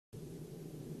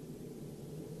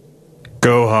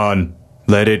Gohan,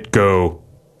 let it go.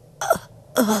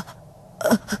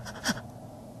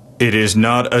 It is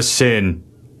not a sin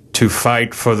to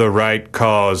fight for the right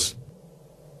cause.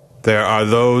 There are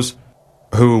those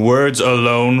who words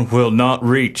alone will not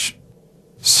reach.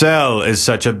 Cell is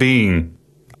such a being.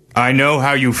 I know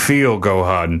how you feel,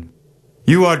 Gohan.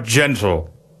 You are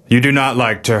gentle. You do not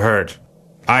like to hurt.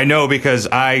 I know because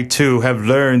I, too, have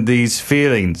learned these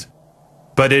feelings.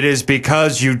 But it is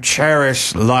because you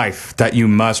cherish life that you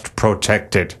must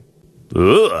protect it.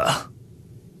 Ugh.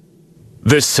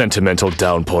 This sentimental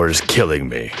downpour is killing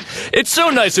me. It's so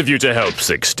nice of you to help,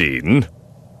 16.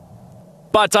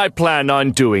 But I plan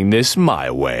on doing this my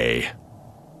way.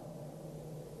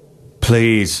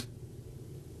 Please,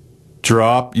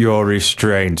 drop your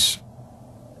restraints.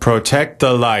 Protect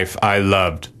the life I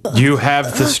loved. You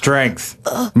have the strength.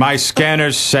 My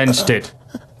scanners sensed it.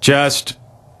 Just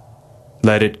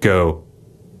let it go.